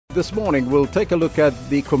This morning, we'll take a look at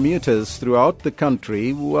the commuters throughout the country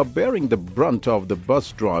who are bearing the brunt of the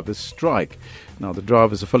bus drivers' strike. Now, the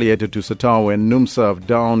drivers affiliated to SATAWA and NUMSA have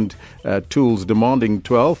downed tools demanding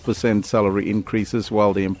 12% salary increases,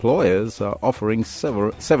 while the employers are offering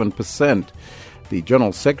 7%. The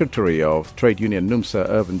General Secretary of Trade Union NUMSA,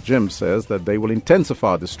 Irvin Jim, says that they will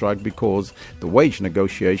intensify the strike because the wage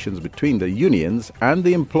negotiations between the unions and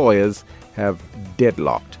the employers have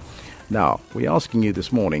deadlocked. Now, we're asking you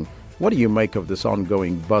this morning, what do you make of this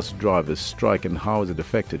ongoing bus drivers' strike and how has it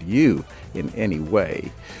affected you in any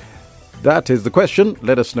way? That is the question.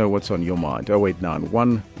 Let us know what's on your mind.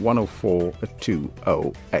 0891 104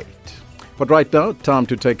 208. But right now, time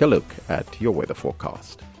to take a look at your weather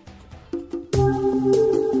forecast.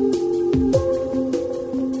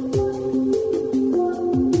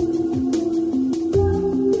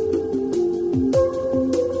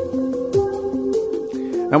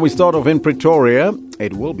 And we start off in Pretoria.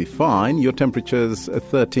 It will be fine. Your temperature's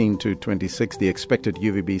 13 to 26. The expected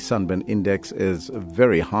UVB sunburn index is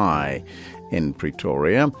very high in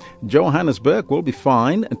Pretoria. Johannesburg will be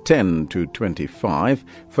fine, 10 to 25.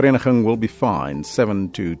 Vereeniging will be fine, 7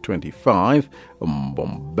 to 25.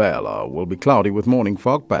 Mbombela will be cloudy with morning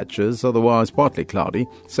fog patches, otherwise partly cloudy,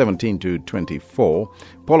 17 to 24.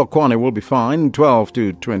 Polokwane will be fine, 12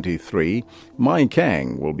 to 23.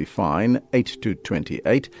 Mahikeng will be fine, 8 to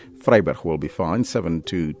 28. Vryburg will be fine, 7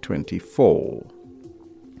 to 24.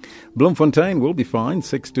 Bloemfontein will be fine,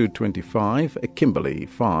 6 to 25. Kimberley,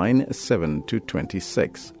 fine, 7 to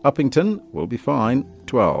 26. Uppington will be fine,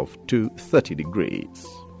 12 to 30 degrees.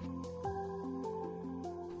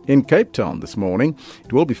 In Cape Town this morning,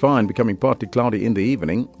 it will be fine, becoming partly cloudy in the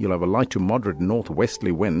evening. You'll have a light to moderate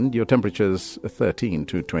northwesterly wind. Your temperature's 13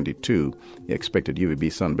 to 22. The expected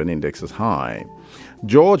UVB sunburn index is high.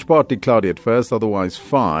 George, partly cloudy at first, otherwise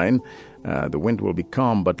fine. The wind will be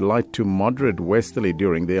calm but light to moderate westerly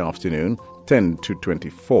during the afternoon, 10 to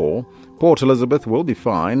 24. Port Elizabeth will be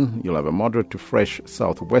fine. You'll have a moderate to fresh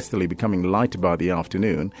southwesterly becoming light by the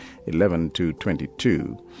afternoon, 11 to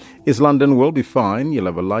 22. East London will be fine. You'll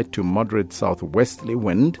have a light to moderate southwesterly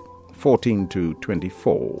wind, 14 to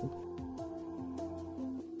 24.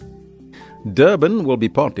 Durban will be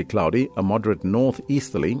partly cloudy, a moderate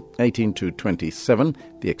northeasterly, 18 to 27.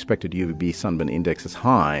 The expected UVB sunburn index is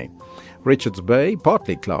high. Richards Bay,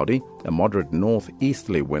 partly cloudy, a moderate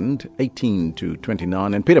northeasterly wind, 18 to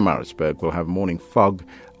 29. And Pietermaritzburg will have morning fog,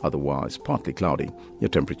 otherwise partly cloudy. Your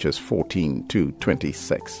temperature is 14 to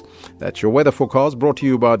 26. That's your weather forecast, brought to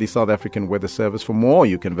you by the South African Weather Service. For more,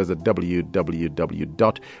 you can visit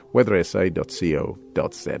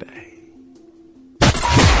www.weathersa.co.za.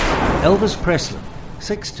 Elvis Presley,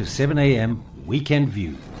 6 to 7 a.m. Weekend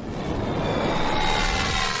View.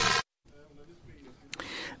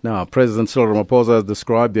 Now, President Cyril Ramaphosa has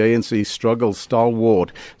described the ANC struggle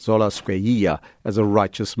stalwart Zola Skweyiya as a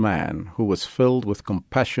righteous man who was filled with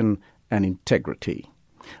compassion and integrity.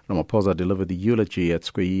 Ramaphosa delivered the eulogy at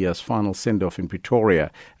Skweyiya's final send-off in Pretoria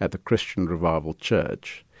at the Christian Revival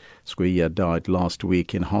Church. Skweyiya died last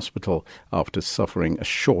week in hospital after suffering a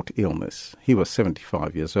short illness. He was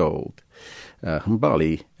 75 years old.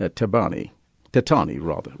 Mbali Tetani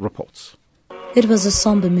reports. It was a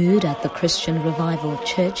somber mood at the Christian Revival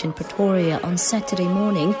Church in Pretoria on Saturday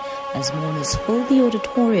morning as mourners filled the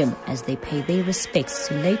auditorium as they paid their respects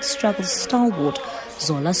to late struggle stalwart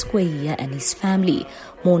Zola Skweyiya and his family.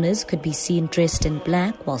 Mourners could be seen dressed in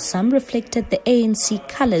black, while some reflected the ANC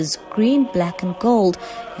colours green, black and gold,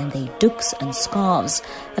 and their dukes and scarves.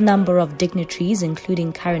 A number of dignitaries,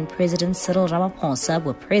 including current President Cyril Ramaphosa,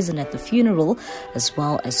 were present at the funeral, as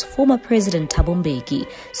well as former President Thabo Mbeki.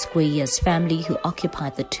 Skweyiya's family, who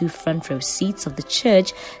occupied the two front row seats of the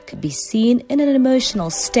church, could be seen in an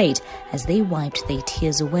emotional state as they wiped their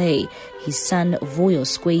tears away. His son, Vuyo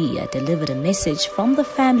Skweyiya, delivered a message from the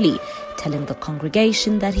family, telling the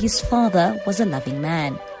congregation that his father was a loving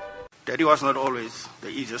man. Daddy was not always the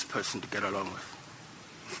easiest person to get along with.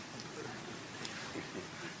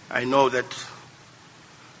 I know that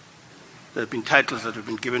there have been titles that have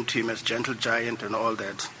been given to him as gentle giant and all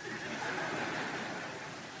that.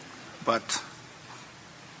 But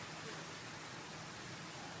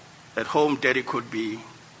at home, Daddy could be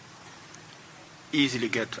easily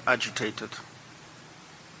get agitated,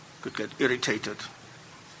 could get irritated.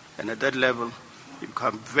 And at that level, you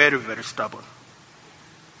become very, very stubborn.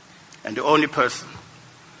 And the only person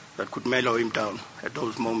that could mellow him down at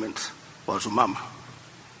those moments was Umama.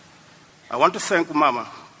 I want to thank Umama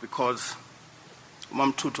because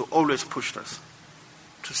Umam Tutu always pushed us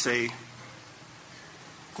to say,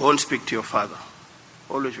 go and speak to your father.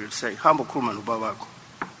 Always will say, Hambo Kurman Ubawako.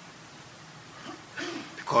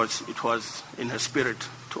 because it was in her spirit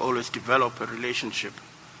to always develop a relationship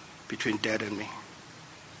between Dad and me,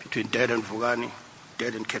 between Dad and Vugani,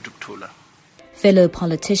 Dad and Ketuktula. Fellow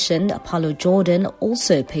politician Apollo Jordan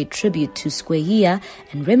also paid tribute to Skweyiya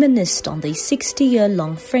and reminisced on their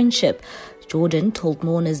 60-year-long friendship. Jordan told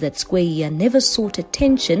mourners that Skweyiya never sought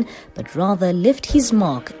attention, but rather left his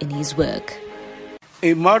mark in his work.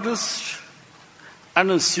 A modest,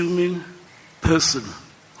 unassuming person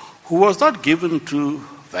who was not given to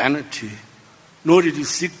vanity, nor did he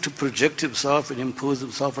seek to project himself and impose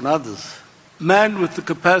himself on others. Man with the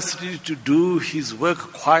capacity to do his work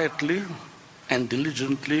quietly and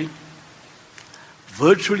diligently,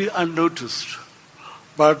 virtually unnoticed,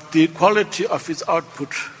 but the quality of his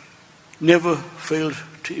output never failed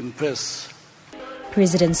to impress.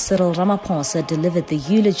 President Cyril Ramaphosa delivered the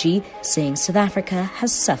eulogy, saying South Africa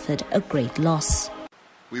has suffered a great loss.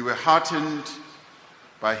 We were heartened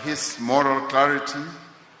by his moral clarity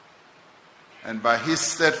and by his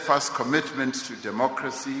steadfast commitment to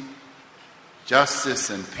democracy,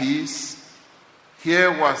 justice and peace.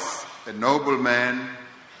 Here was a noble man,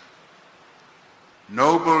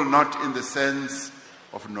 noble not in the sense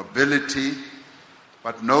of nobility,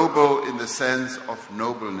 but noble in the sense of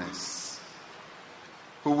nobleness,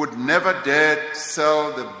 who would never dare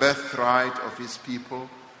sell the birthright of his people,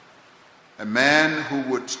 a man who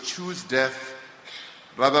would choose death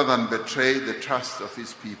rather than betray the trust of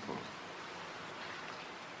his people.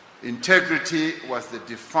 Integrity was the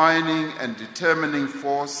defining and determining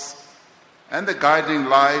force and the guiding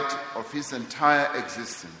light of his entire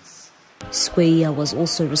existence. Skweyiya was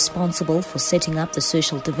also responsible for setting up the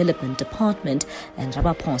Social Development Department, and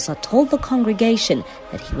Ramaphosa told the congregation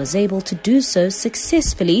that he was able to do so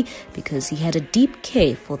successfully because he had a deep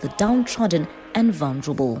care for the downtrodden and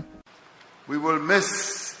vulnerable. We will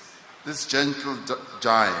miss this gentle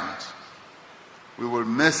giant. We will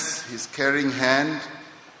miss his caring hand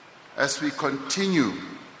as we continue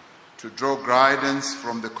to draw guidance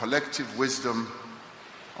from the collective wisdom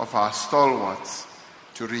of our stalwarts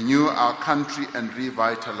to renew our country and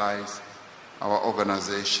revitalize our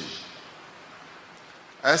organization.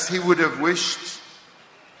 As he would have wished,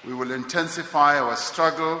 we will intensify our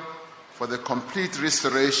struggle for the complete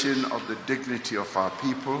restoration of the dignity of our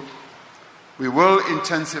people. We will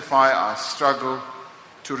intensify our struggle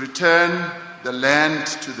to return the land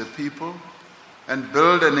to the people and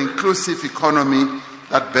build an inclusive economy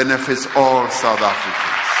that benefits all South Africans.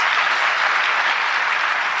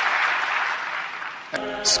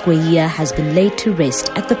 Skweyiya has been laid to rest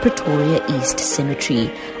at the Pretoria East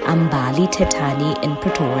Cemetery. Ambali Tetani in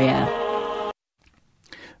Pretoria.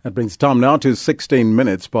 That brings time now to 16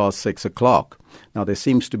 minutes past 6 o'clock. Now, there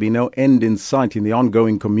seems to be no end in sight in the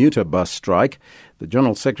ongoing commuter bus strike. The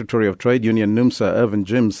General Secretary of Trade Union NUMSA, Irvin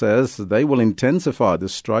Jim, says they will intensify the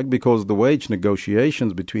strike because the wage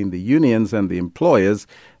negotiations between the unions and the employers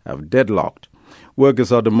have deadlocked.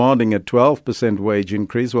 Workers are demanding a 12% wage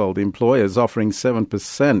increase, while the employers offering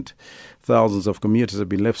 7%. Thousands of commuters have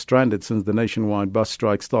been left stranded since the nationwide bus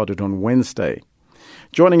strike started on Wednesday.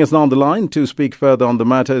 Joining us now on the line to speak further on the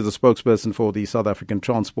matter is the spokesperson for the South African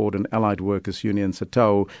Transport and Allied Workers Union,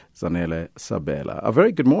 SATAU, Zanele Sabela. A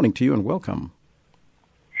very good morning to you and welcome.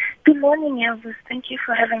 Good morning, Elvis. Thank you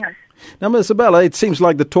for having us. Now, Ms. Sabela, it seems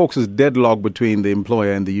like the talks is deadlocked between the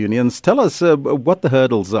employer and the unions. Tell us what the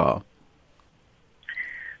hurdles are.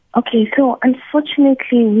 Okay, so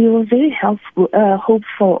unfortunately, we were very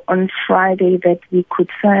hopeful on Friday that we could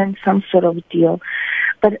sign some sort of deal,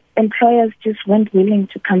 but employers just weren't willing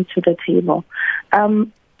to come to the table.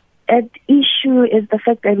 At issue is the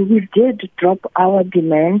fact that we did drop our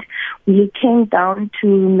demand. We came down to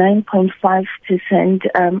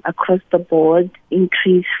 9.5% across the board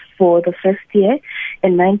increase for the first year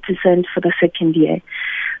and 9% for the second year.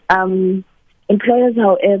 Employers,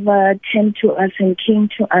 however, turned to us and came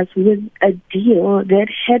to us with a deal that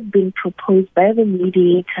had been proposed by the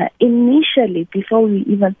mediator initially, before we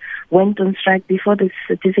even went on strike, before the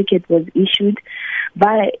certificate was issued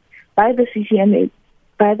by the CCMA.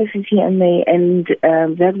 And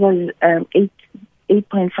that was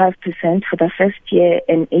 8.5% for the first year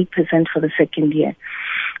and 8% for the second year.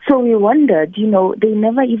 So we wondered, they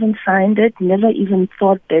never even signed it, never even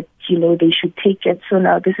thought that, they should take it. So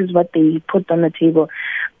now this is what they put on the table.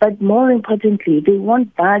 But more importantly, they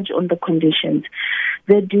won't budge on the conditions.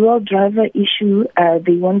 The dual driver issue,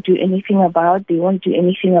 they won't do anything about. They won't do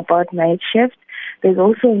anything about night shift. There's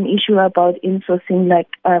also an issue about insourcing, like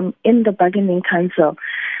in the bargaining council.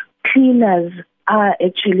 Cleaners are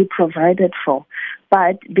actually provided for,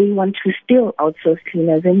 but they want to still outsource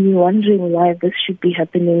cleaners, and we're wondering why this should be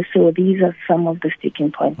happening. So these are some of the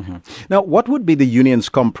sticking points. Now, what would be the union's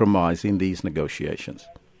compromise in these negotiations?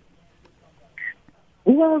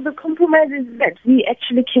 Well, the compromise is that we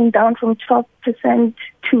actually came down from 12%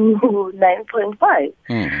 to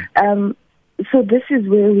 9.5%. So this is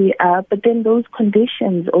where we are, but then those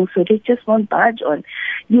conditions also, they just won't budge on.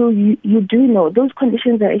 You do know those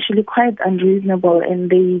conditions are actually quite unreasonable,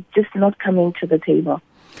 and they just not coming to the table.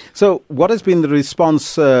 So what has been the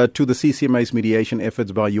response to the CCMA's mediation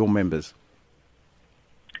efforts by your members?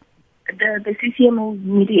 The CCMA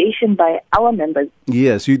mediation by our members?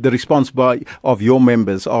 Yes, the response of your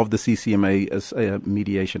members of the CCMA's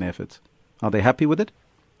mediation efforts. Are they happy with it?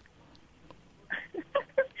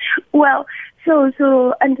 Well,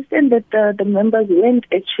 so understand that the members weren't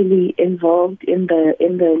actually involved in the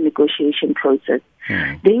negotiation process.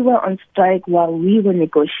 They were on strike while we were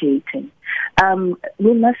negotiating.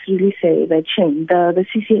 We must really say that the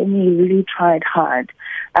CCMA really tried hard.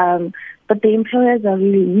 But the employers are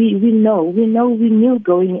really, we knew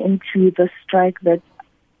going into the strike that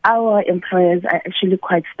our employers are actually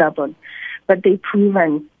quite stubborn. But they've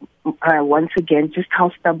proven once again just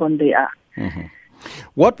how stubborn they are.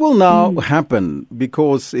 What will now happen?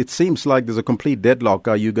 Because it seems like there's a complete deadlock.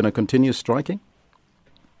 Are you going to continue striking?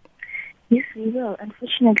 Yes, we will.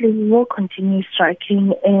 Unfortunately, we will continue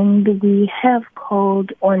striking, and we have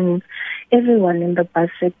called on everyone in the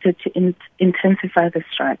bus sector to intensify the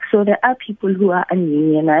strike. So there are people who are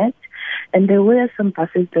ununionized, and there were some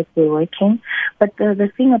buses that were working. But the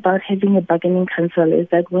thing about having a bargaining council is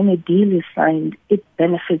that when a deal is signed, it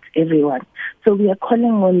benefits everyone. So we are calling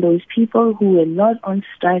on those people who are not on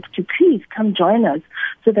strike to please come join us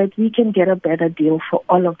so that we can get a better deal for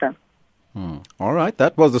all of them. All right.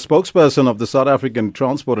 That was the spokesperson of the South African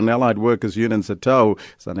Transport and Allied Workers Union, SATAU,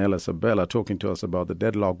 Zanele Sabela, talking to us about the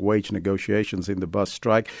deadlock wage negotiations in the bus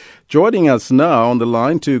strike. Joining us now on the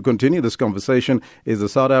line to continue this conversation is the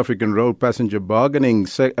South African Road Passenger Bargaining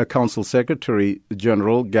Council Secretary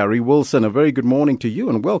General, Gary Wilson. A very good morning to you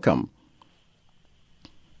and welcome.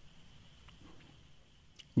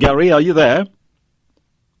 Gary, are you there?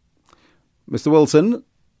 Mr. Wilson?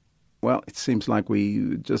 Well, it seems like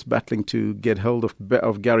we're just battling to get hold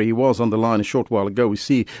of Gary. He was on the line a short while ago.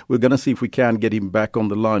 We're going to see if we can get him back on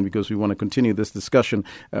the line because we want to continue this discussion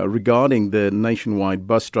regarding the nationwide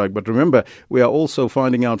bus strike. But remember, we are also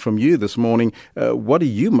finding out from you this morning, what do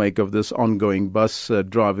you make of this ongoing bus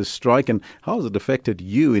drivers strike, and how has it affected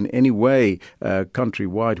you in any way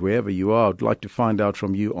countrywide, wherever you are? I'd like to find out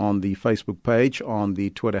from you on the Facebook page, on the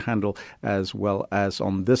Twitter handle, as well as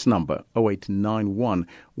on this number, 0891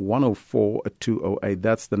 104 208.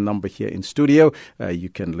 That's the number here in studio. You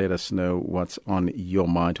can let us know what's on your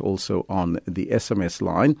mind also on the SMS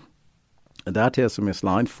line. That SMS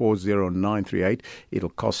line, 40938, it'll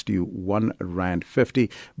cost you R1.50.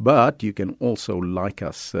 But you can also like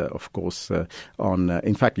us, of course,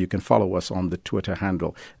 in fact, you can follow us on the Twitter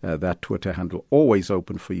handle. That Twitter handle always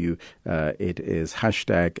open for you. It is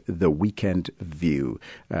 #TheWeekendView.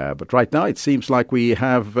 But right now, it seems like we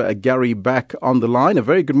have Gary back on the line. A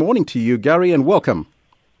very good morning to you, Gary, and welcome.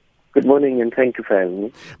 Good morning, and thank you for having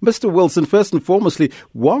me. Mr. Wilson, first and foremostly,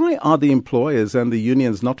 why are the employers and the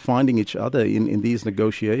unions not finding each other in these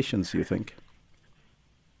negotiations, you think?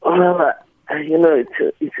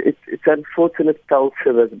 It's unfortunate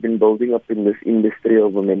culture that's been building up in this industry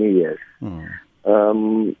over many years.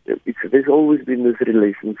 There's always been this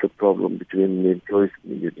relationship problem between the employees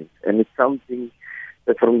and the unions, and it's something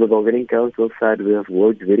that from the bargaining council side we have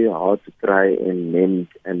worked very hard to try and mend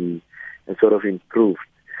and sort of improve.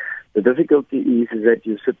 The difficulty is that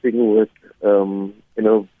you're sitting with,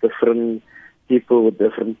 different people with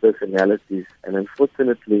different personalities, and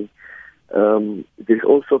unfortunately, there's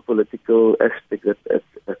also a political aspect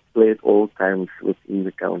at play at all times within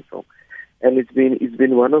the council, and it's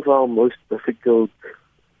been one of our most difficult.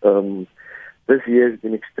 This year has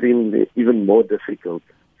been extremely even more difficult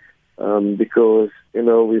because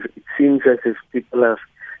it seems as if people have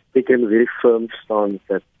taken a very firm stance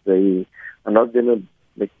that they are not going to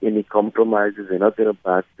make any compromises. They're not going to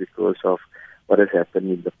back because of what has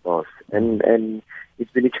happened in the past. And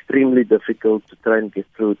it's been extremely difficult to try and get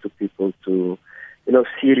through to people to,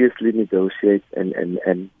 seriously negotiate and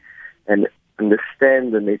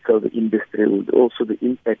understand the nature of the industry, also the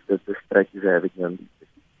impact that the strike is having on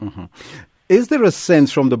the industry. Is there a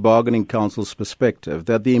sense from the bargaining council's perspective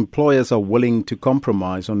that the employers are willing to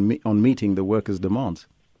compromise on meeting the workers' demands?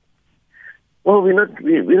 Well, we're not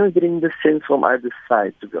getting the sense from either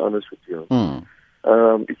side, to be honest with you.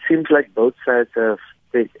 It seems like both sides have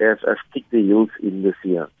kicked the heels in this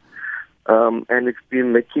year. And it's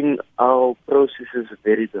been making our processes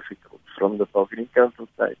very difficult. From the Bargaining Council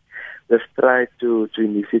side, they've tried to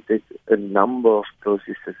initiate a number of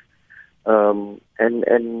processes. And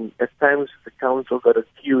at times the council got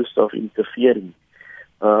accused of interfering,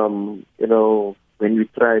 when we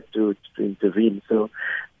tried to intervene. So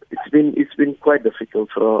it's been quite difficult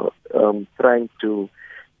for trying to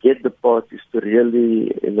get the parties to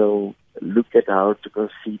really, look at how to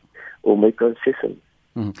concede or make concessions.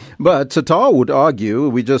 But SATAR would argue,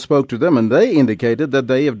 we just spoke to them, and they indicated that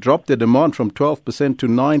they have dropped their demand from 12% to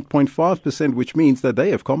 9.5%, which means that they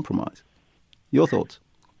have compromised. Your thoughts?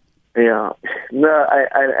 Yeah, no,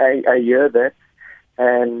 I hear that,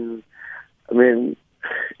 and I mean,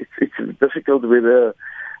 it's difficult with moving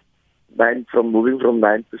from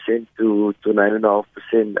 9% to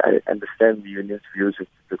 9.5%. I understand the union's views of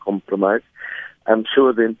the compromise. I'm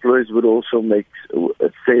sure the employees would also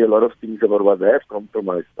say a lot of things about what they have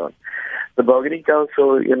compromised on. The Bargaining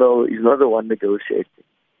Council, is not the one negotiating.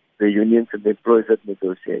 The unions and the employees that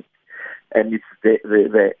negotiate. And it's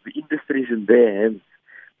the industry is in their hands,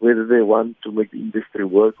 whether they want to make the industry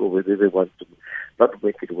work or whether they want to not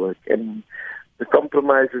make it work. And the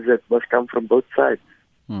compromises that must come from both sides.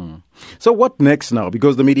 So what next now?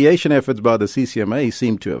 Because the mediation efforts by the CCMA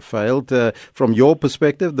seem to have failed. From your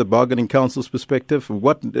perspective, the Bargaining Council's perspective,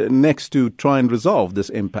 what next to try and resolve this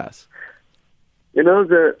impasse?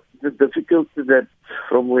 The difficulty that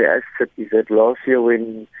from where I sit is that last year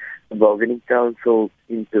when the Bargaining Council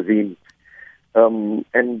intervened, and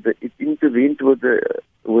it intervened with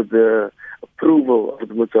the approval of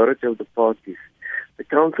the majority of the parties, the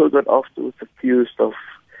council got afterwards accused of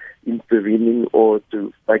intervening or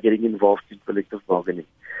by getting involved in collective bargaining.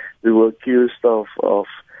 We were accused of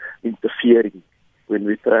interfering when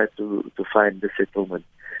we tried to find the settlement.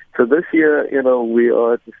 So this year, we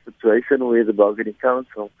are at a situation where the Bargaining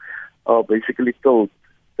Council are basically told,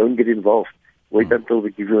 don't get involved, wait until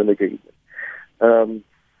we give you an agreement.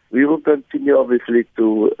 We will continue, obviously,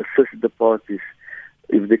 to assist the parties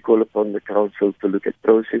if they call upon the council to look at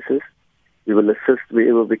processes. We will assist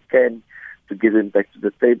wherever we can to get them back to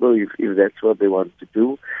the table if that's what they want to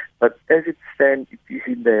do. But as it stands, it is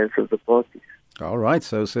in the hands of the parties. All right,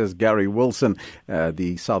 so says Gary Wilson,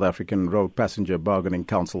 the South African Road Passenger Bargaining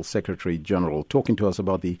Council Secretary General, talking to us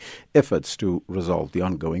about the efforts to resolve the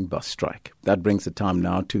ongoing bus strike. That brings the time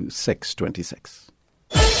now to 6:26.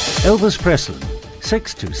 Elvis Presley,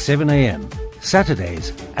 6 to 7 a.m.,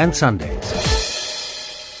 Saturdays and Sundays.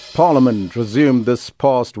 Parliament resumed this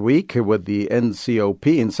past week with the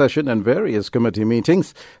NCOP in session and various committee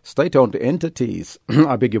meetings. State-owned entities,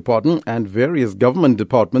 and various government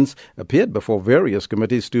departments appeared before various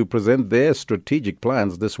committees to present their strategic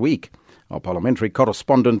plans this week. Our parliamentary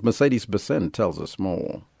correspondent Mercedes Besant tells us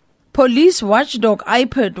more. Police watchdog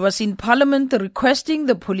IPID was in Parliament requesting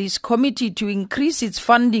the Police Committee to increase its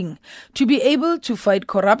funding to be able to fight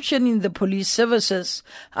corruption in the police services.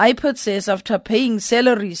 IPID says after paying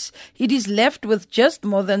salaries, it is left with just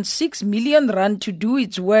more than 6 million rand to do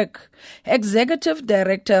its work. Executive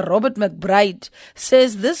Director Robert McBride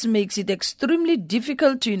says this makes it extremely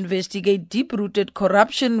difficult to investigate deep-rooted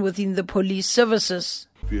corruption within the police services.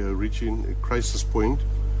 We are reaching a crisis point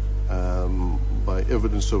by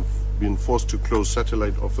evidence of being forced to close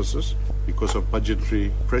satellite offices because of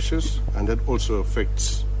budgetary pressures, and that also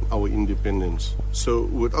affects our independence. So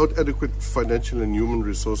without adequate financial and human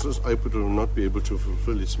resources, IPID will not be able to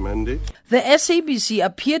fulfill its mandate. The SABC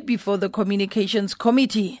appeared before the Communications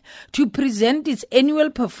Committee to present its annual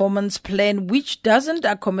performance plan, which doesn't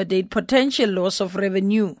accommodate potential loss of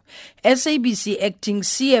revenue. SABC acting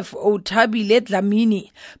CFO Thabile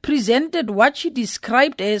Dlamini presented what she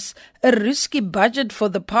described as a risky budget for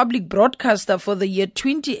the public broadcaster for the year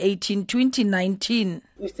 2018-2019.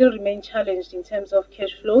 We still remain challenged in terms of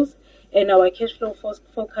cash flows, and our cash flow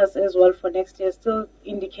forecast as well for next year still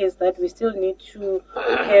indicates that we still need to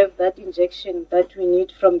have that injection that we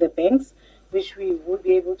need from the banks, which we will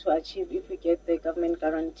be able to achieve if we get the government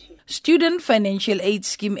guarantee. Student Financial Aid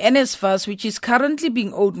Scheme NSFAS, which is currently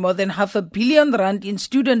being owed more than R500 million in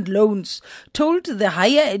student loans, told the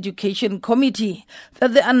Higher Education Committee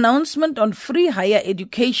that the announcement on free higher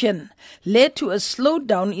education led to a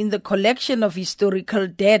slowdown in the collection of historical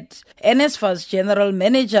debt. NSFAS General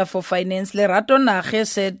Manager for Finance Lerato Nage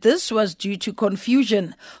said this was due to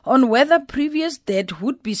confusion on whether previous debt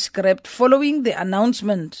would be scrapped following the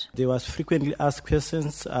announcement. There was frequently asked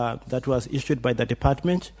questions that was issued by the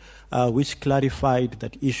department, which clarified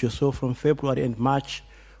that issue. So from February and March,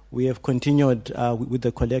 we have continued with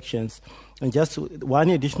the collections. And just one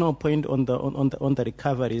additional point on the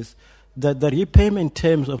recoveries, The repayment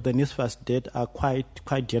terms of the NSFAS debt are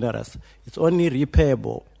quite generous. It's only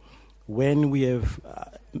repayable when we have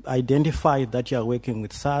identified that you are working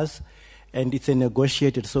with SARS and it's a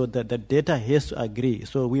negotiated, so that the debtor has to agree.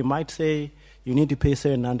 So we might say you need to pay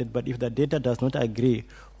 700, but if the debtor does not agree,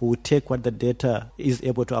 we will take what the debtor is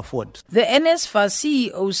able to afford. The NSFAS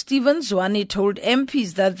CEO Stephen Zwane told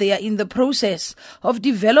MPs that they are in the process of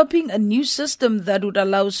developing a new system that would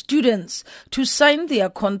allow students to sign their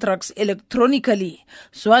contracts electronically.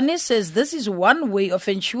 Zwane says this is one way of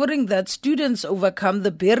ensuring that students overcome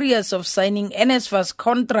the barriers of signing NSFAS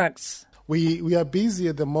contracts. We are busy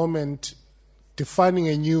at the moment defining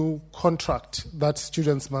a new contract that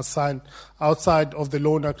students must sign outside of the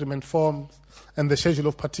loan agreement form and the schedule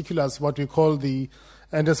of particulars, what we call the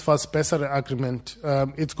NSFAS bursary agreement.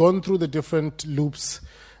 It's gone through the different loops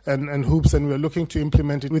and hoops, and we're looking to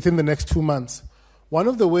implement it within the next 2 months. One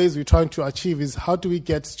of the ways we're trying to achieve is how do we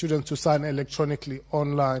get students to sign electronically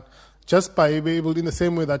online, just by being able, in the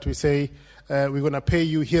same way that we say we're going to pay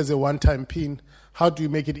you, here's a one-time PIN. How do you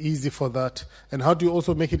make it easy for that? And how do you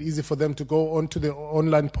also make it easy for them to go onto the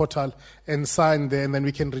online portal and sign there, and then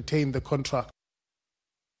we can retain the contract?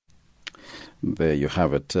 There you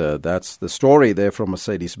have it. That's the story there from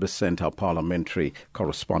Mercedes Besent, our parliamentary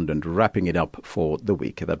correspondent, wrapping it up for the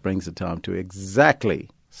week. That brings the time to exactly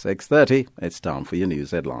 6:30. It's time for your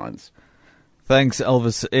news headlines. Thanks,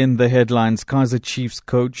 Elvis. In the headlines, Kaizer Chiefs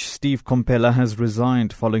coach Steve Komphela has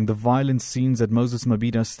resigned following the violent scenes at Moses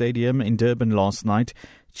Mabhida Stadium in Durban last night.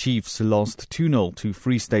 Chiefs lost 2-0 to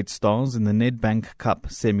Free State Stars in the Nedbank Cup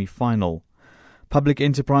semi-final. Public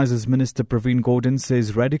Enterprises Minister Pravin Gordhan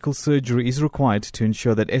says radical surgery is required to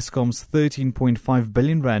ensure that Eskom's 13.5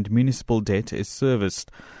 billion rand municipal debt is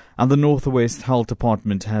serviced. And the Northwest Health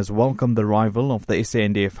Department has welcomed the arrival of the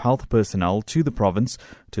SANDF health personnel to the province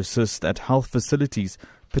to assist at health facilities,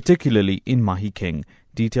 particularly in Mahikeng.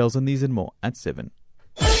 Details on these and more at 7.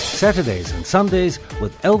 Saturdays and Sundays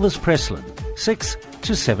with Elvis Preslin, 6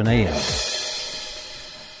 to 7 a.m.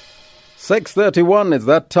 6:31 is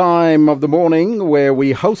that time of the morning where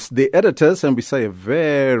we host the editors, and we say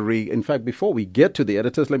in fact, before we get to the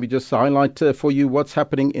editors, let me just highlight for you what's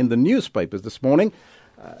happening in the newspapers this morning.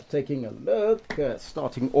 Taking a look,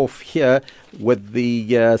 starting off here with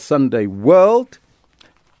the Sunday World.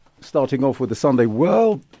 Starting off with the Sunday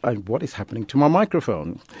World. What is happening to my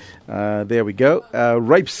microphone? There we go.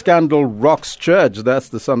 Rape scandal rocks church. That's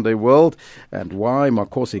the Sunday World. And why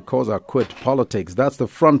Makosi Khoza quit politics. That's the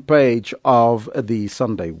front page of the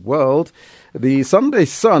Sunday World. The Sunday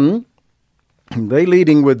Sun, they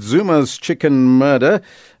leading with Zuma's chicken murder,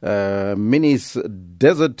 Minnie's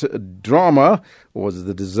desert drama, or was it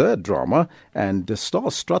the dessert drama, and the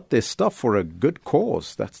Stars strut their stuff for a good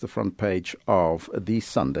cause. That's the front page of the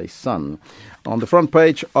Sunday Sun. On the front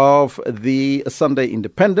page of the Sunday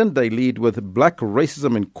Independent, they lead with black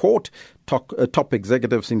racism in court. Top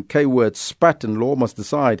executives in K-word spat, and law must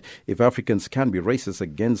decide if Africans can be racist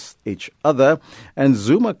against each other. And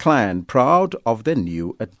Zuma clan proud of their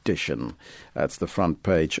new addition. That's the front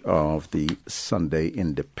page of the Sunday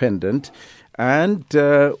Independent. And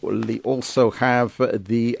we also have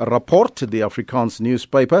the Rapport, the Afrikaans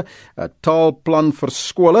newspaper. Taalplan vir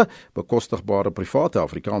skole, bekostigbare private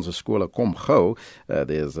Afrikaanse skole kom gou.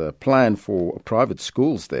 There's a plan for private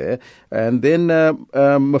schools there. And then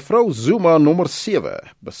mevrou Zuma nommer 7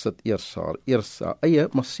 besit eers haar eie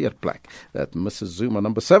masseerplek. That Mrs. Zuma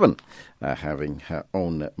number 7 having her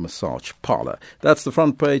own massage parlor. That's the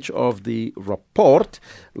front page of the Rapport.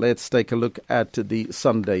 Let's take a look at the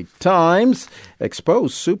Sunday Times.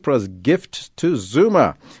 Expose Supra's gift to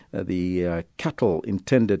Zuma. The cattle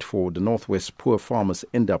intended for the Northwest poor farmers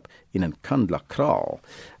end up in Nkandla Kraal.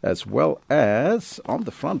 As well as on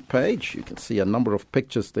the front page, you can see a number of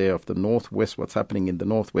pictures there of the Northwest, what's happening in the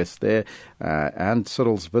Northwest there. And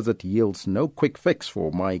Cyril's visit yields no quick fix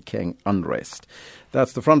for Mahikeng unrest.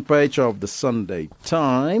 That's the front page of the Sunday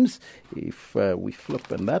Times. If we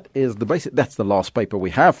flip, and that's the last paper we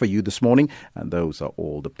have for you this morning, and those are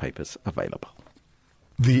all the papers available.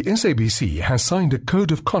 The SABC has signed a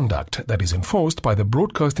code of conduct that is enforced by the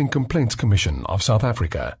Broadcasting Complaints Commission of South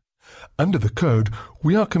Africa. Under the code,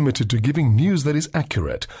 we are committed to giving news that is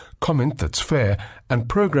accurate, comment that's fair, and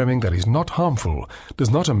programming that is not harmful,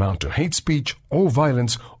 does not amount to hate speech or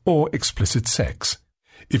violence or explicit sex.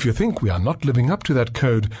 If you think we are not living up to that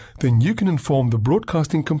code, then you can inform the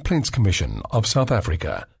Broadcasting Complaints Commission of South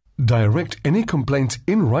Africa. Direct any complaints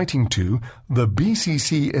in writing to the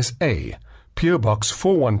BCCSA, PO Box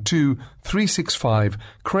 412 365,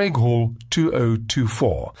 Craighall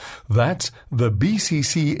 2024. That's the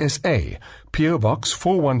BCCSA, PO Box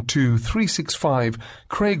 412 365,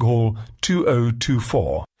 Craighall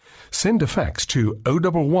 2024. Send a fax to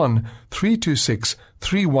 011 326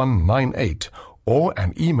 3198 or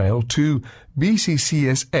an email to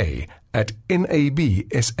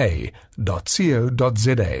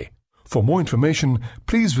bccsa@nabsa.co.za. For more information,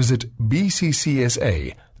 please visit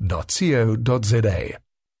bccsa.co.za.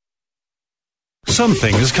 Some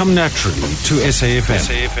things come naturally to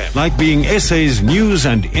SAFM, like being SA's news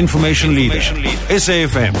and information leader.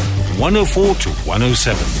 SAFM 104 to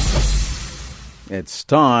 107. It's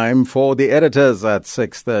time for the editors at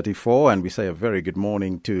 6:34, and we say a very good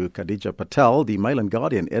morning to Khadija Patel, the Mail and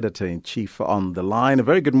Guardian editor-in-chief on the line. A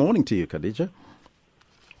very good morning to you, Khadija.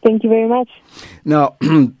 Thank you very much. Now,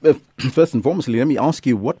 first and foremost, let me ask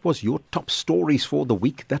you, what was your top stories for the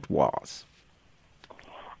week that was?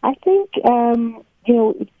 I think, the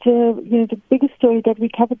biggest story that we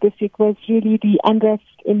covered this week was really the unrest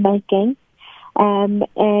in Mahikeng. And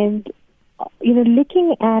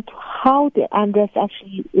looking at how the unrest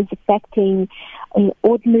actually is affecting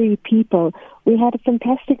ordinary people, we had a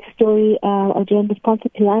fantastic story. Our journalist Ponce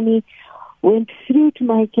Pilani went through to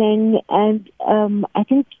Mahikeng, and I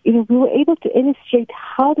think we were able to illustrate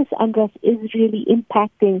how this unrest is really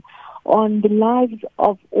impacting on the lives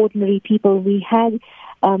of ordinary people. We had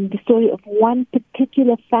the story of one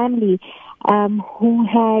particular family who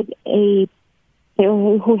had a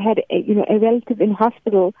relative in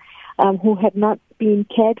hospital who had not been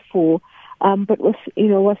cared for, but was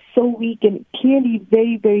so weak and clearly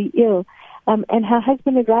very, very ill. And her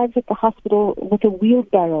husband arrives at the hospital with a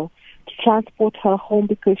wheelbarrow to transport her home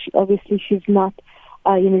because she's not,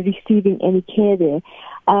 receiving any care there.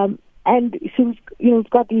 And so we've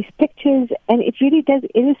got these pictures, and it really does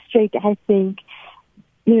illustrate, I think,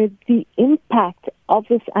 the impact of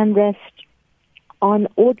this unrest on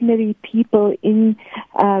ordinary people in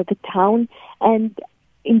the town. And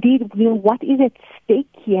indeed, what is at stake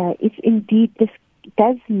here if indeed this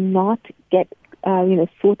does not get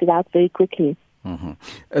sorted out very quickly. Mm-hmm.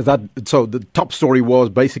 So the top story was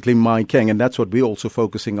basically Mahikeng, and that's what we're also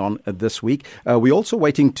focusing on this week. We're also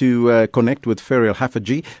waiting to connect with Ferial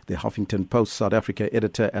Haffajee, the Huffington Post South Africa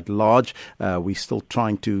editor-at-large. We're still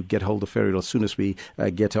trying to get hold of Ferial. As soon as we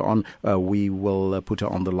get her on, we will put her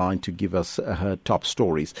on the line to give us her top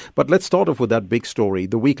stories. But let's start off with that big story.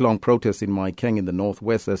 The week-long protest in Mahikeng in the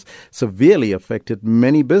northwest has severely affected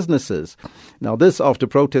many businesses. Now, this after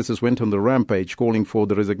protesters went on the rampage calling for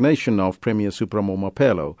the resignation of Premier Supramo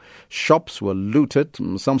Mapelo. Shops were looted,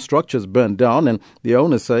 some structures burned down, and the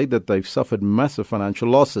owners say that they've suffered massive financial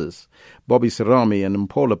losses. Bobby Serami and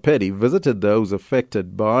Mpolo Petty visited those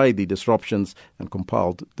affected by the disruptions and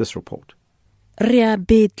compiled this report. Rea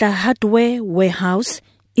Beta Hardware Warehouse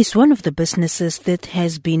is one of the businesses that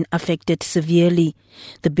has been affected severely.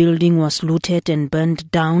 The building was looted and burned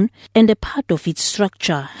down, and a part of its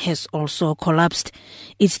structure has also collapsed.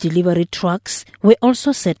 Its delivery trucks were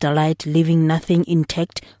also set alight, leaving nothing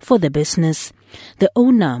intact for the business. The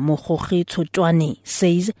owner, Mogogi Tsotwane,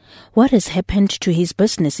 says what has happened to his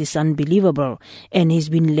business is unbelievable, and he's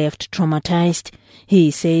been left traumatized.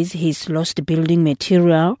 He says he's lost building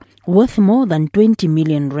material worth more than 20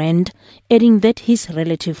 million rand, adding that his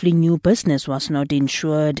relatively new business was not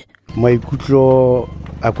insured. I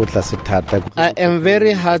am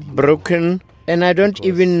very heartbroken, and I don't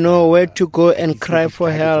even know where to go and cry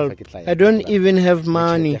for help. I don't even have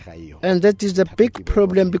money, and that is the big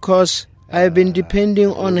problem because I've been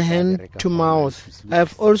depending on hand to mouth.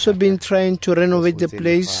 I've also been trying to renovate the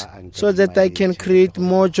place so that I can create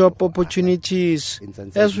more job opportunities,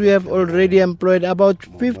 as we have already employed about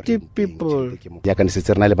 50 people.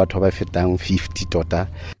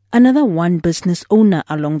 Another one business owner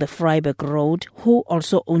along the Vryburg Road, who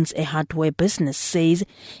also owns a hardware business, says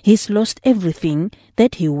he's lost everything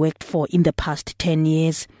that he worked for in the past 10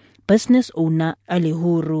 years. Business owner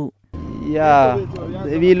Alihuru. Yeah,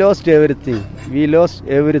 we lost everything.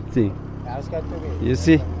 You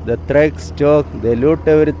see, the truck stock, they loot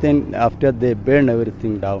everything after they burn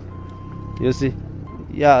everything down. You see,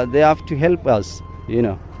 yeah, they have to help us,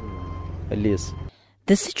 at least.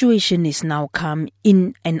 The situation is now calm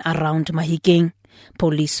in and around Mahikeng.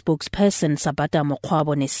 Police spokesperson Sabata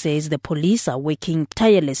Mokwabone says the police are working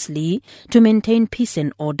tirelessly to maintain peace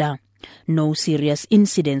and order. No serious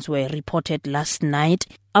incidents were reported last night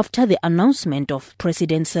after the announcement of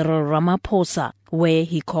President Cyril Ramaphosa, where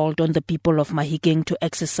he called on the people of Mahikeng to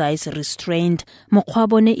exercise restraint.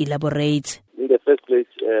 Mokwabone elaborates. In the first place,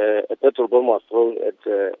 a petrol bomb was thrown at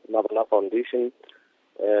Mabana Foundation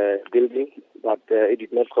building, but it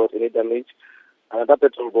did not cause any damage. Another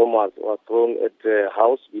petrol bomb was thrown at a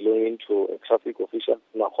house belonging to a traffic official,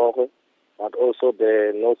 Makhoge, but also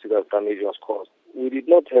no serious damage was caused. We did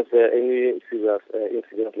not have any serious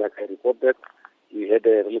incidents like I reported. We had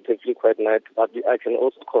a relatively quiet night, but I can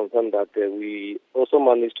also confirm that we also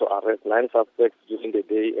managed to arrest 9 suspects during the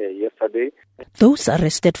day yesterday. Those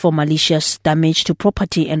arrested for malicious damage to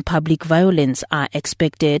property and public violence are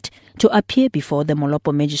expected to appear before the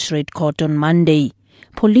Molopo Magistrate Court on Monday.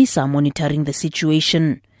 Police are monitoring the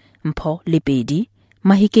situation. Mpho Lepedi,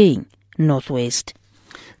 Mahikeng, Northwest.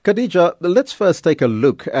 Khadija, let's first take a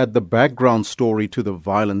look at the background story to the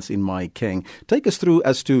violence in Mahikeng. Take us through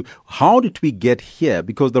as to how did we get here,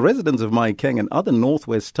 because the residents of Mahikeng and other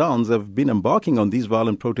northwest towns have been embarking on these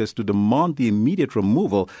violent protests to demand the immediate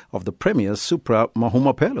removal of the Premier, Supra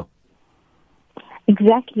Mahumapelo.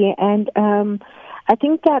 Exactly, and I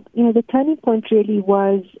think that the turning point really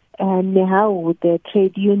was Nehau, the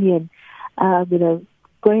trade union,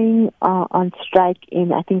 going on strike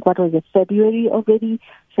in, I think, what was it, February already?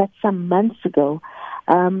 So that's some months ago.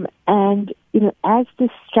 And, as the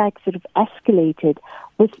strike sort of escalated,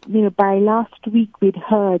 by last week we'd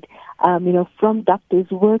heard, from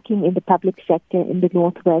doctors working in the public sector in the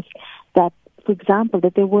Northwest that, for example,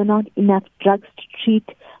 that there were not enough drugs to treat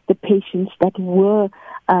the patients that were,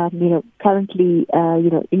 currently,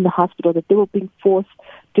 in the hospital, that they were being forced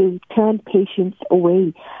to turn patients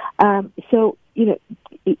away.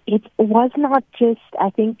 It was not just, I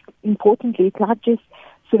think, importantly, it's not just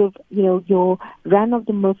sort of, your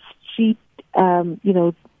run-of-the-mill street,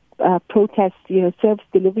 protest, service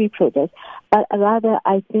delivery protest, but rather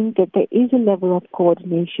I think that there is a level of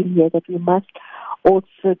coordination here that we must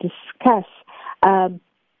also discuss. And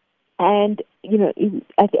I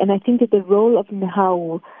think that the role of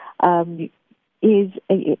Nehau is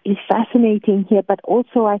fascinating here, but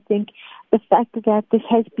also I think the fact that this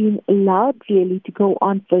has been allowed really to go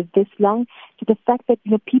on for this long, to the fact that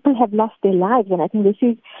people have lost their lives, and I think this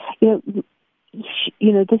is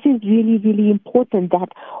this is really, really important.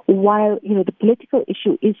 That while the political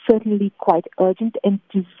issue is certainly quite urgent and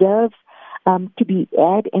deserves to be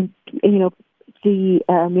aired, and the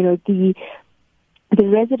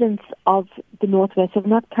residents of the Northwest have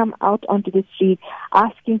not come out onto the street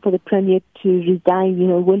asking for the Premier to resign,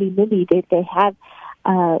 willy-nilly. They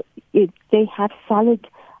have solid,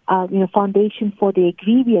 foundation for their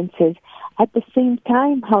grievances. At the same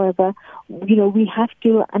time, however, we have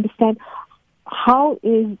to understand how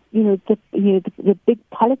is, the big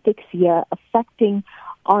politics here affecting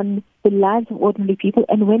on the lives of ordinary people.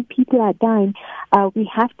 And when people are dying, we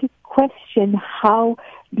have to question how,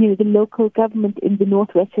 the local government in the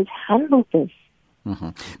Northwest has handled this. Mm-hmm.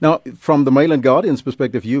 Now, from the Mail and Guardian's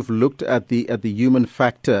perspective, you've looked at the human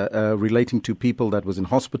factor relating to people that was in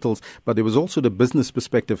hospitals, but there was also the business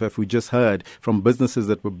perspective, as we just heard, from businesses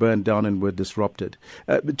that were burned down and were disrupted.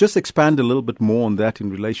 Just expand a little bit more on that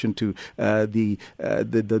in relation to the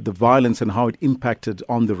violence and how it impacted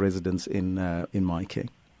on the residents in Mahikeng.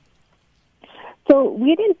 So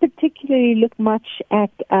we didn't particularly look much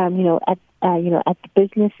at the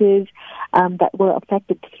businesses that were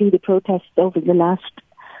affected through the protests over the last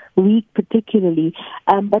week, particularly.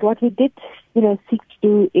 But what we did, seek to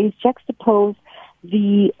do is juxtapose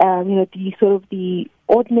the sort of the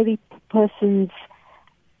ordinary person's,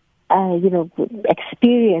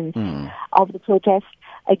 experience of the protest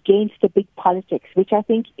against the big politics, which I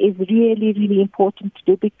think is really, really important to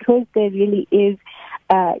do, because there really is,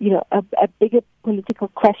 a bigger political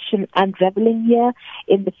question unraveling here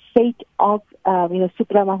in the fate of,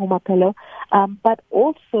 Supra Mahumapelo, but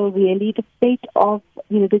also really the fate of,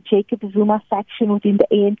 the Jacob Zuma faction within the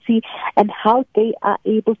ANC and how they are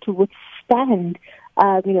able to withstand,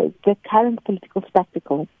 the current political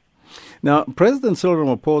spectacle. Now, President Cyril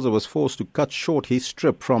Ramaphosa was forced to cut short his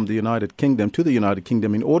trip from the United Kingdom to the United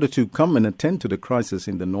Kingdom in order to come and attend to the crisis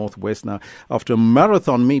in the Northwest. Now, after a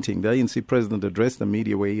marathon meeting, the ANC president addressed the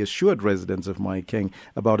media where he assured residents of Mahikeng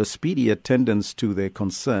about a speedy attendance to their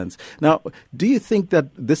concerns. Now, do you think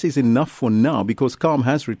that this is enough for now, because calm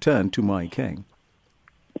has returned to Mahikeng?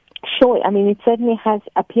 Sure. I mean, it certainly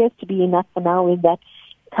appears to be enough for now, in that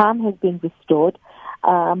calm has been restored.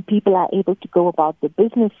 People are able to go about their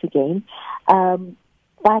business again.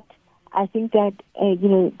 But I think that,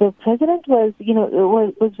 the president was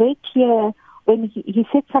very clear when he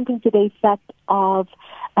said something to the effect of,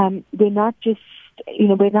 we're not just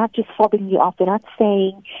fobbing you off. We're not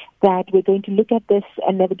saying that we're going to look at this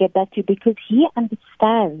and never get back to you, because he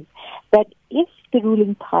understands that if the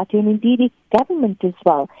ruling party, and indeed its government as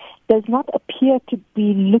well, does not appear to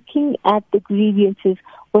be looking at the grievances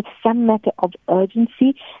with some matter of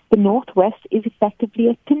urgency, the Northwest is effectively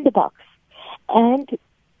a tinderbox. And,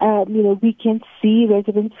 we can see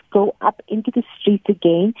residents go up into the streets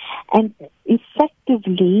again and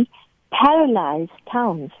effectively paralyze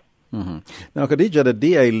towns. Mm-hmm. Now, Khadija, the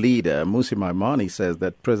DA leader, Mmusi Maimane, says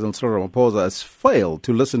that President Cyril Ramaphosa has failed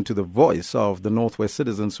to listen to the voice of the Northwest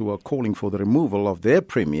citizens who are calling for the removal of their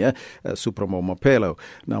premier, Supremo Mapelo.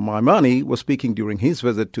 Now, Maimane was speaking during his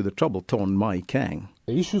visit to the trouble-torn Mahikeng.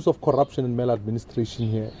 The issues of corruption and maladministration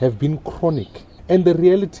here have been chronic. And the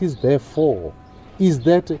reality is, therefore, is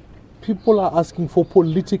that people are asking for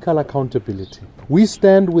political accountability. We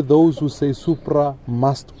stand with those who say Supra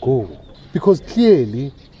must go. Because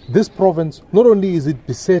clearly, this province, not only is it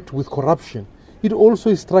beset with corruption, it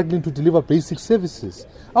also is struggling to deliver basic services.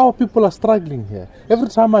 Our people are struggling here. Every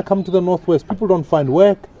time I come to the Northwest, people don't find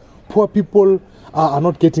work, poor people are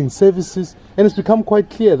not getting services, and it's become quite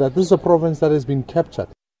clear that this is a province that has been captured.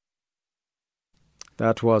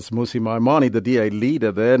 That was Mmusi Maimane, the DA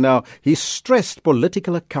leader there. Now, he stressed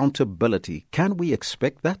political accountability. Can we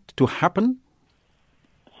expect that to happen?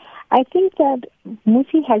 I think that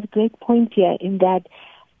Mmusi has a great point here in that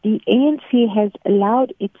the ANC has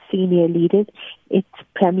allowed its senior leaders, its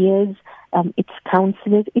premiers, its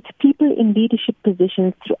councillors, its people in leadership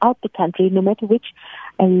positions throughout the country, no matter which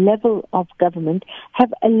level of government,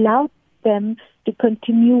 have allowed them to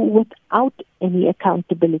continue without any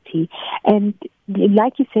accountability. And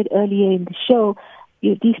like you said earlier in the show,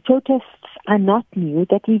 these protests are not new,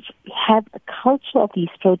 that we have a culture of these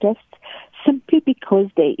protests simply because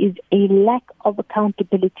there is a lack of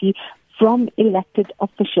accountability from elected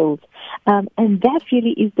officials. And that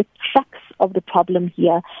really is the crux of the problem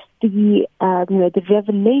here. The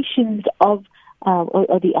revelations of,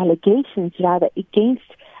 or the allegations rather, against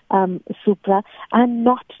Supra are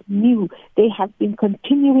not new. They have been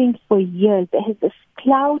continuing for years. There is this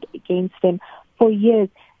cloud against him for years.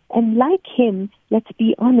 And like him, let's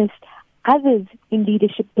be honest, others in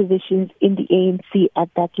leadership positions in the ANC at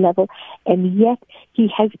that level, and yet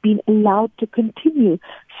he has been allowed to continue.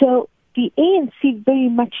 So the ANC very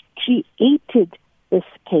much created this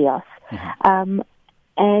chaos. Mm-hmm.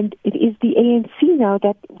 And it is the ANC now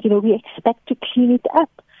that, we expect to clean it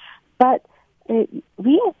up. But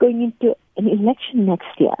we are going into an election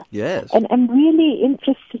next year. Yes. And I'm really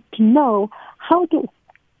interested to know, how do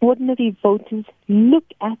ordinary voters look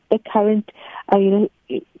at the current,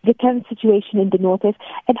 the current situation in the Northwest,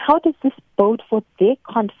 and how does this bode for their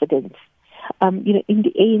confidence, in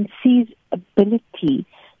the ANC's ability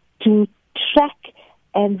to track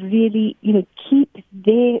and really, keep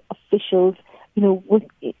their officials,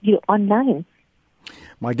 online.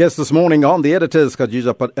 My guest this morning on The Editors,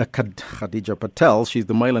 Khadija Patel. She's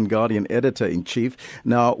the Mail and Guardian editor-in-chief.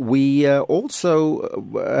 Now, we also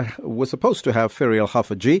were supposed to have Ferial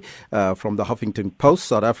Haffajee from the Huffington Post,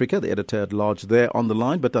 South Africa, the editor-at-large there on the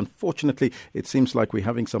line. But unfortunately, it seems like we're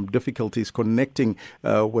having some difficulties connecting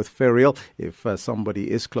with Ferial. If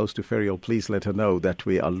somebody is close to Ferial, please let her know that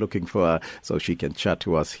we are looking for her so she can chat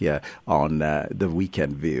to us here on The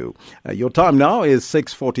Weekend View. Your time now is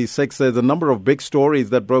 6:46. There's a number of big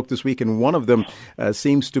stories that broke this week, and one of them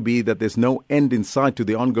seems to be that there's no end in sight to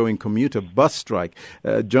the ongoing commuter bus strike.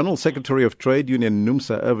 General Secretary of Trade Union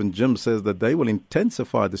NUMSA, Irvin Jim, says that they will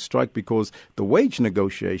intensify the strike because the wage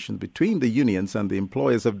negotiations between the unions and the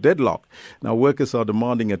employers have deadlocked. Now, workers are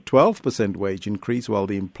demanding a 12% wage increase, while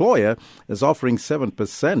the employer is offering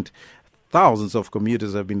 7%. Thousands of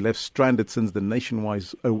commuters have been left stranded since the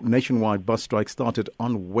nationwide bus strike started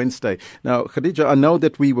on Wednesday. Now, Khadija, I know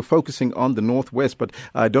that we were focusing on the Northwest, but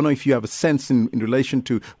I don't know if you have a sense in relation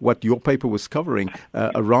to what your paper was covering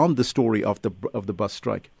around the story of the bus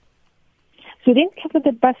strike. So we didn't cover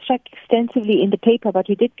the bus strike extensively in the paper, but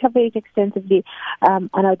we did cover it extensively on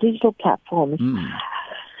our digital platforms.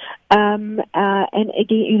 And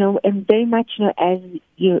again, and very much, as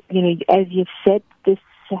you've said, this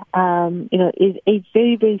is a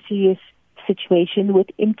very, very serious situation with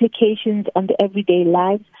implications on the everyday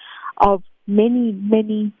lives of many,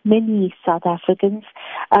 many, many South Africans.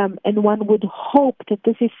 And one would hope that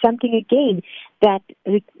this is something, again, that,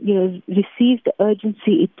 receives the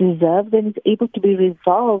urgency it deserves and is able to be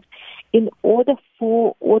resolved in order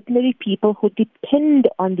for ordinary people who depend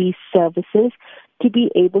on these services to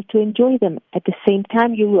be able to enjoy them. At the same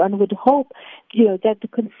time, one would hope, that the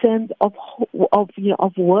concerns of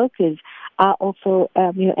workers are also,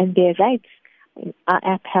 and their rights are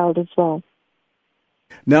upheld as well.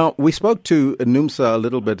 Now, we spoke to NUMSA a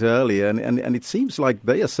little bit earlier, and it seems like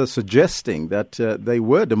they are suggesting that they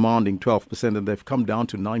were demanding 12% and they've come down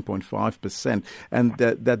to 9.5%, and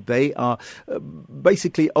that they are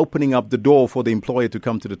basically opening up the door for the employer to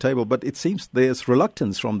come to the table. But it seems there's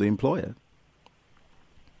reluctance from the employer.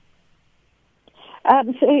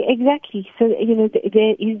 So exactly. So,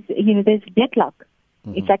 there is, there's deadlock.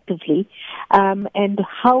 Effectively, and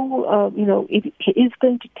how it is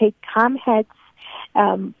going to take calm heads,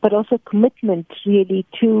 but also commitment really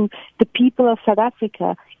to the people of South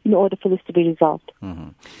Africa in order for this to be resolved.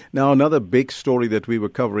 Now, another big story that we were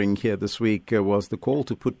covering here this week was the call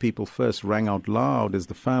to put people first rang out loud as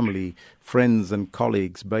the family, friends and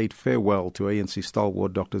colleagues bade farewell to ANC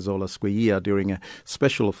stalwart Dr. Zola Skweyiya during a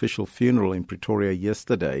special official funeral in Pretoria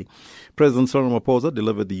yesterday. President Cyril Ramaphosa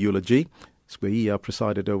delivered the eulogy. Skweyiya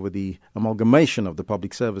presided over the amalgamation of the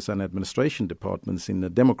public service and administration departments in the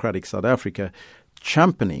democratic South Africa,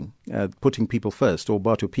 championing putting people first, or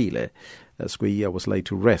Batupile. Skweyiya was laid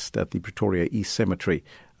to rest at the Pretoria East Cemetery.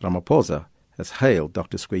 Ramaphosa has hailed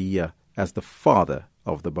Dr. Skweyiya as the father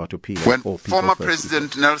of the Batupile. When former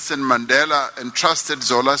President Nelson Mandela entrusted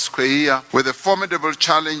Zola Skweyiya with the formidable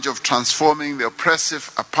challenge of transforming the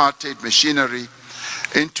oppressive apartheid machinery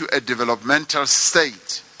into a developmental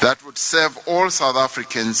state that would serve all South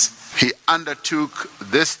Africans, he undertook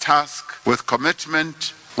this task with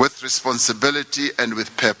commitment, with responsibility, and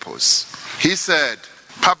with purpose. He said,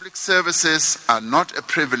 "Public services are not a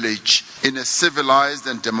privilege in a civilized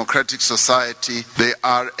and democratic society. They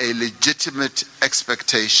are a legitimate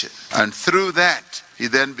expectation." And through that, he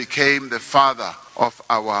then became the father of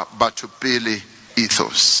our Batupile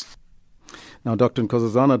ethos. Now, Dr.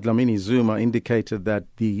 Nkosazana Dlamini-Zuma indicated that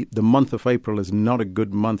the month of April is not a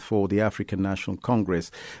good month for the African National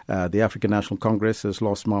Congress. The African National Congress has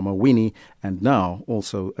lost Mama Winnie and now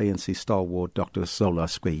also ANC stalwart Dr. Zola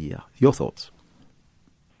Skweyiya. Your thoughts?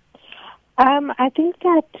 I think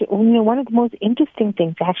that one of the most interesting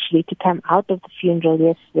things actually to come out of the funeral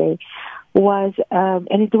yesterday was,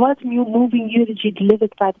 and it was a moving eulogy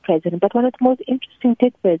delivered by the president, but one of the most interesting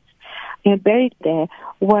tidbits buried there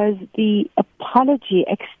was the apology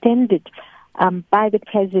extended by the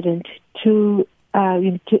president to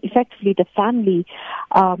effectively the family,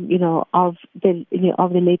 of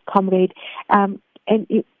the late comrade, and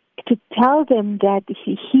to tell them that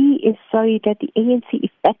he is sorry that the ANC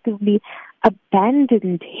effectively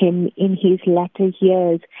abandoned him in his latter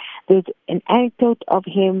years. There's an anecdote of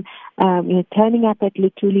him, turning up at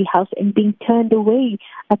Luthuli House and being turned away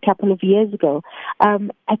a couple of years ago.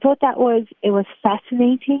 I thought it was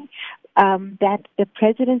fascinating that the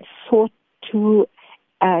president sought to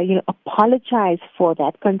apologize for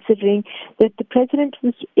that, considering that the president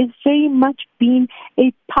is very much been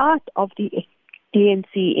a part of the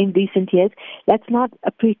ANC in recent years. Let's not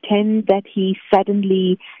pretend that he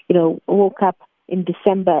suddenly, woke up in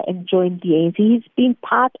December and joined the ANC. He's been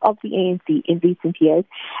part of the ANC in recent years,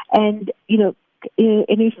 and and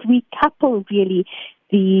if we couple really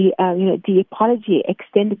the apology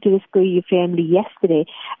extended to the Skweyiya family yesterday,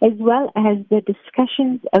 as well as the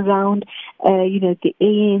discussions around the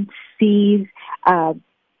ANC's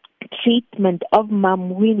treatment of Mom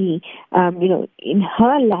Winnie, in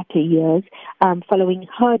her latter years, following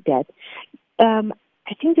her death.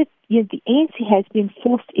 I think that the ANC has been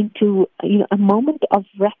forced into a moment of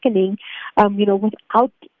reckoning,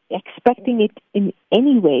 without expecting it in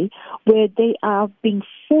any way, where they are being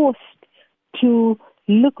forced to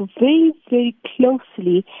look very, very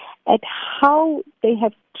closely at how they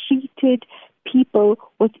have treated people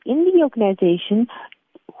within the organization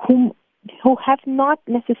who have not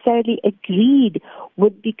necessarily agreed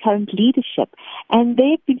with the current leadership, and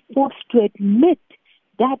they've been forced to admit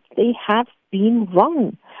that they have been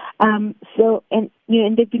wrong. And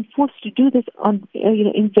they've been forced to do this on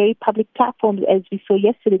in very public platforms, as we saw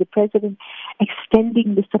yesterday, the president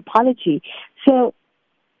extending this apology. So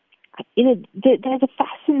there's a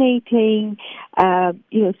fascinating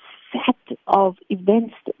set of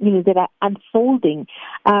events that are unfolding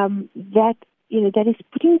that is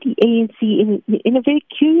putting the ANC in a very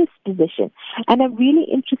curious position. And I'm really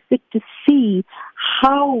interested to see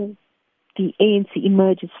how the ANC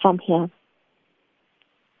emerges from here.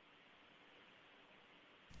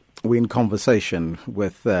 We're in conversation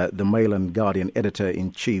with the Mail and Guardian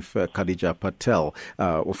editor-in-chief, Khadija Patel.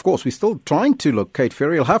 Of course, we're still trying to locate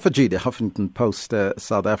Ferial Haffajee, the Huffington Post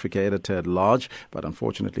South Africa editor-at-large, but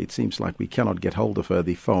unfortunately it seems like we cannot get hold of her.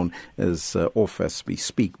 The phone is off as we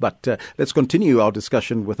speak. But let's continue our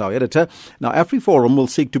discussion with our editor. Now, AfriForum will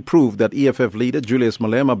seek to prove that EFF leader Julius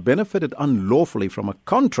Malema benefited unlawfully from a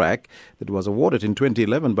contract that was awarded in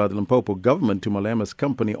 2011 by the Limpopo government to Malema's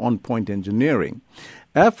company On Point Engineering.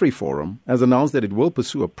 AfriForum has announced that it will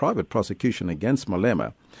pursue a private prosecution against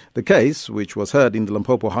Malema. The case, which was heard in the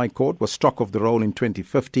Limpopo High Court, was struck off the roll in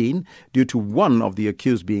 2015 due to one of the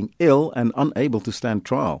accused being ill and unable to stand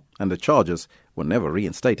trial, and the charges were never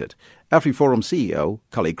reinstated. AfriForum CEO,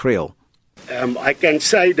 Kali Creel. I can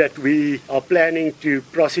say that we are planning to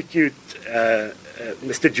prosecute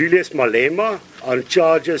Mr. Julius Malema on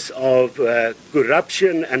charges of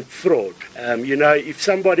corruption and fraud. If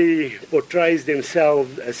somebody portrays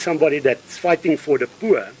themselves as somebody that's fighting for the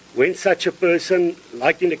poor, when such a person,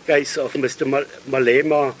 like in the case of Mr.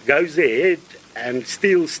 Malema, goes ahead and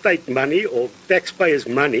steals state money or taxpayers'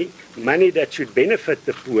 money that should benefit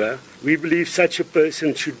the poor, we believe such a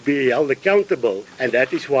person should be held accountable, and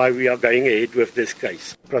that is why we are going ahead with this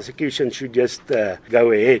case. Prosecution should just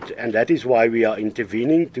go ahead, and that is why we are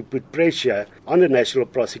intervening to put pressure on the National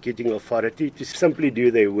Prosecuting Authority to simply do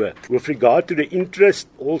their work. With regard to the interest,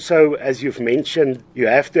 also, as you've mentioned, you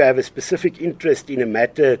have to have a specific interest in a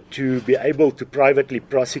matter to be able to privately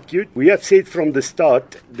prosecute. We have said from the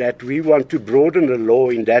start that we want to broaden the law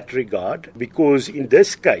in that regard, because in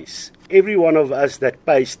this case, every one of us that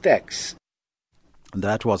pays tax.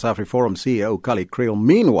 That was AfriForum CEO Kali Creel.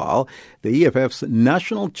 Meanwhile, the EFF's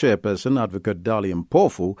national chairperson, Advocate Dali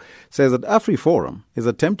Mpofu, says that AfriForum is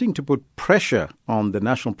attempting to put pressure on the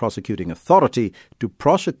National Prosecuting Authority to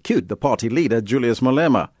prosecute the party leader, Julius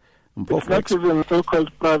Malema. It's not even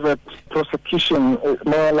so-called private prosecution, it's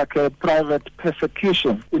more like a private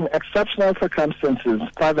persecution. In exceptional circumstances,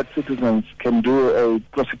 private citizens can do a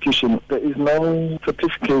prosecution. There is no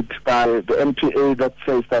certificate by the NPA that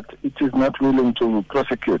says that it is not willing to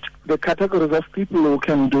prosecute. The categories of people who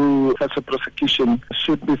can do such a prosecution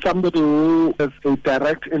should be somebody who has a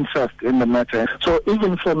direct interest in the matter. So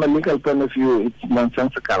even from a legal point of view, it's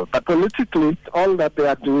nonsensical. But politically, all that they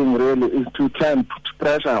are doing really is to try and put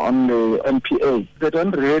pressure on the NPA. They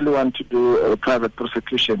don't really want to do a private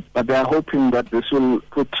prosecution, but they are hoping that this will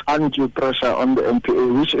put undue pressure on the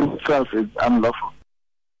NPA, which in itself is unlawful.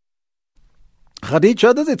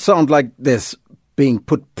 Khadija, does it sound like this being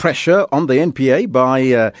put pressure on the NPA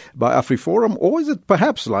by AfriForum, or is it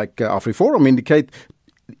perhaps like AfriForum indicate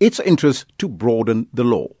its interest to broaden the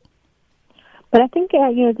law? But I think,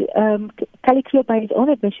 Kali Creel, by his own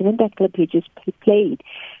admission in that clip he just played,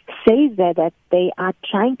 says that they are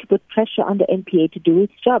trying to put pressure on the NPA to do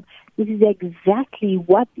its job. This is exactly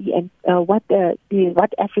what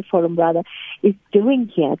AfriForum is doing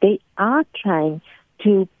here. They are trying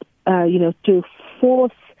to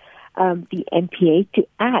force the NPA to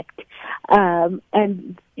act, and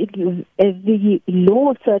the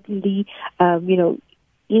law certainly,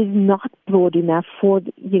 is not broad enough for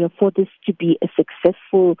this to be a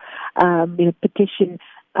successful, petition,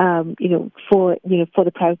 for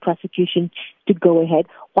the private prosecution to go ahead.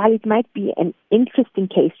 While it might be an interesting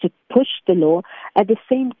case to push the law, at the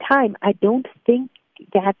same time, I don't think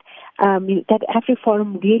that that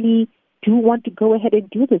AfriForum really do want to go ahead and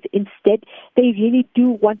do this. Instead, they really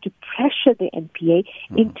do want to pressure the NPA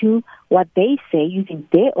into what they say, using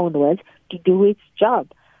their own words, to do its job.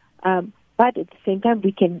 But at the same time,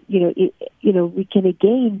 we can, we can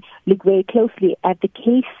again look very closely at the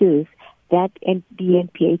cases that the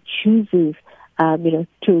NPA chooses,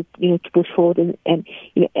 to push forward and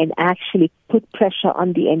actually put pressure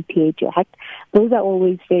on the NPA to act. Those are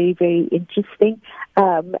always very, very interesting.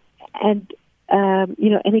 And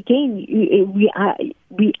again, we are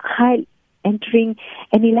entering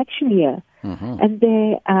an election year, and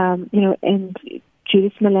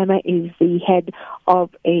Julius Malema is the head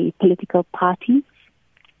of a political party,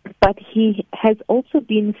 but he has also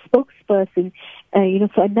been spokesperson,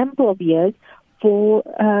 for a number of years for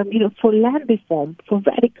land reform, for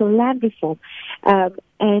radical land reform,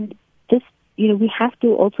 and this. We have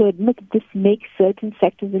to also admit that this makes certain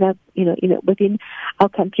sectors in our, within our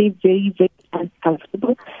country very, very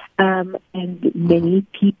uncomfortable, and many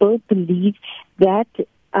people believe that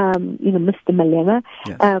Mr. Malema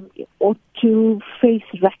ought to face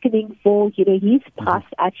reckoning for his past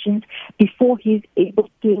actions before he's able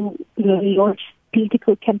to launch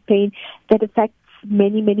political campaign that affects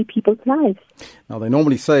many, many people's lives. Now, they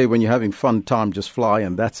normally say when you're having fun, time just fly,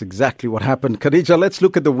 and that's exactly what happened. Khadija, let's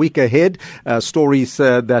look at the week ahead, stories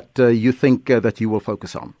that you think that you will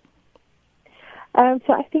focus on.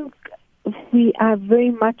 So I think we are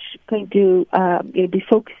very much going to be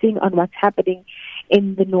focusing on what's happening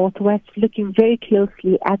in the Northwest, looking very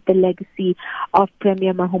closely at the legacy of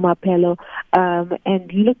Premier Mahumapelo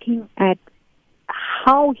and looking at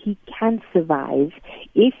how he can survive,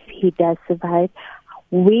 if he does survive.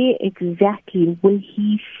 Where exactly will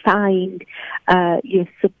he find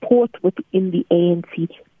support within the ANC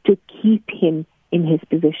to keep him in his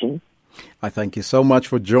position? I thank you so much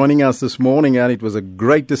for joining us this morning, and it was a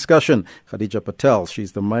great discussion. Khadija Patel,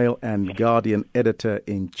 she's the Mail and Guardian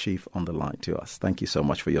Editor-in-Chief on the line to us. Thank you so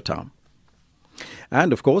much for your time.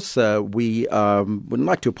 And, of course, we would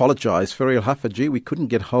like to apologize. Ferial Hafaji, we couldn't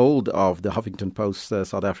get hold of the Huffington Post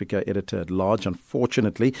South Africa editor-at-large,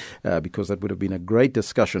 unfortunately, because that would have been a great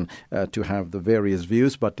discussion to have the various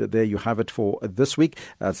views. But there you have it for this week.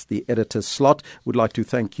 That's the editor's slot. Would like to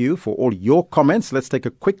thank you for all your comments. Let's take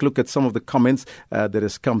a quick look at some of the comments that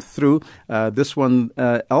has come through. This one,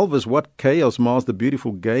 Elvis, what chaos mars the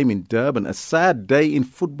beautiful game in Durban. A sad day in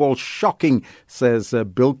football. Shocking, says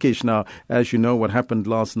Bilkish. Now, as you know what happened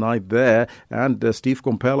last night there, and Steve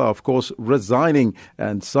Kompela, of course, resigning,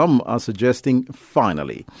 and some are suggesting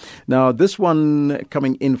finally. Now, this one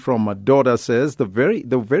coming in from Madoda says the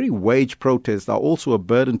very wage protests are also a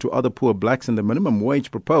burden to other poor blacks, and the minimum wage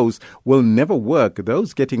proposed will never work.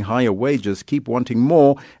 Those getting higher wages keep wanting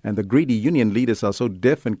more, and the greedy union leaders are so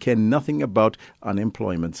deaf and care nothing about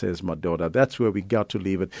unemployment, says Madoda. That's where we got to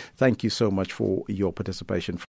leave it. Thank you so much for your participation.